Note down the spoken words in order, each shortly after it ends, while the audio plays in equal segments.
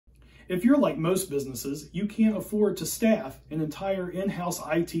If you're like most businesses, you can't afford to staff an entire in-house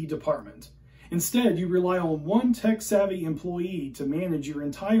IT department. Instead, you rely on one tech-savvy employee to manage your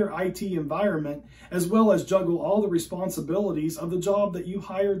entire IT environment, as well as juggle all the responsibilities of the job that you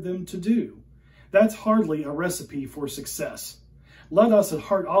hired them to do. That's hardly a recipe for success. Let us at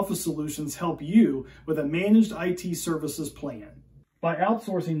Hart Office Solutions help you with a managed IT services plan. By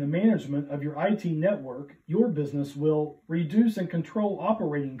outsourcing the management of your IT network, your business will reduce and control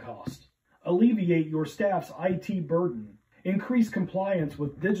operating costs, alleviate your staff's IT burden, increase compliance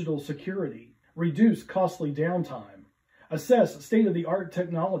with digital security, reduce costly downtime, assess state-of-the-art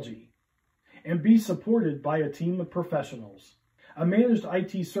technology, and be supported by a team of professionals. A managed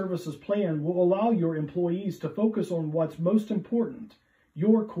IT services plan will allow your employees to focus on what's most important,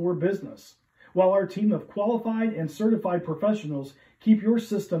 your core business, while our team of qualified and certified professionals keep your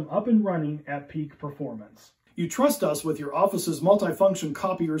system up and running at peak performance. You trust us with your office's multifunction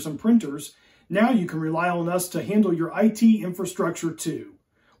copiers and printers. Now you can rely on us to handle your IT infrastructure too.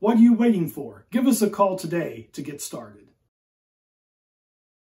 What are you waiting for? Give us a call today to get started.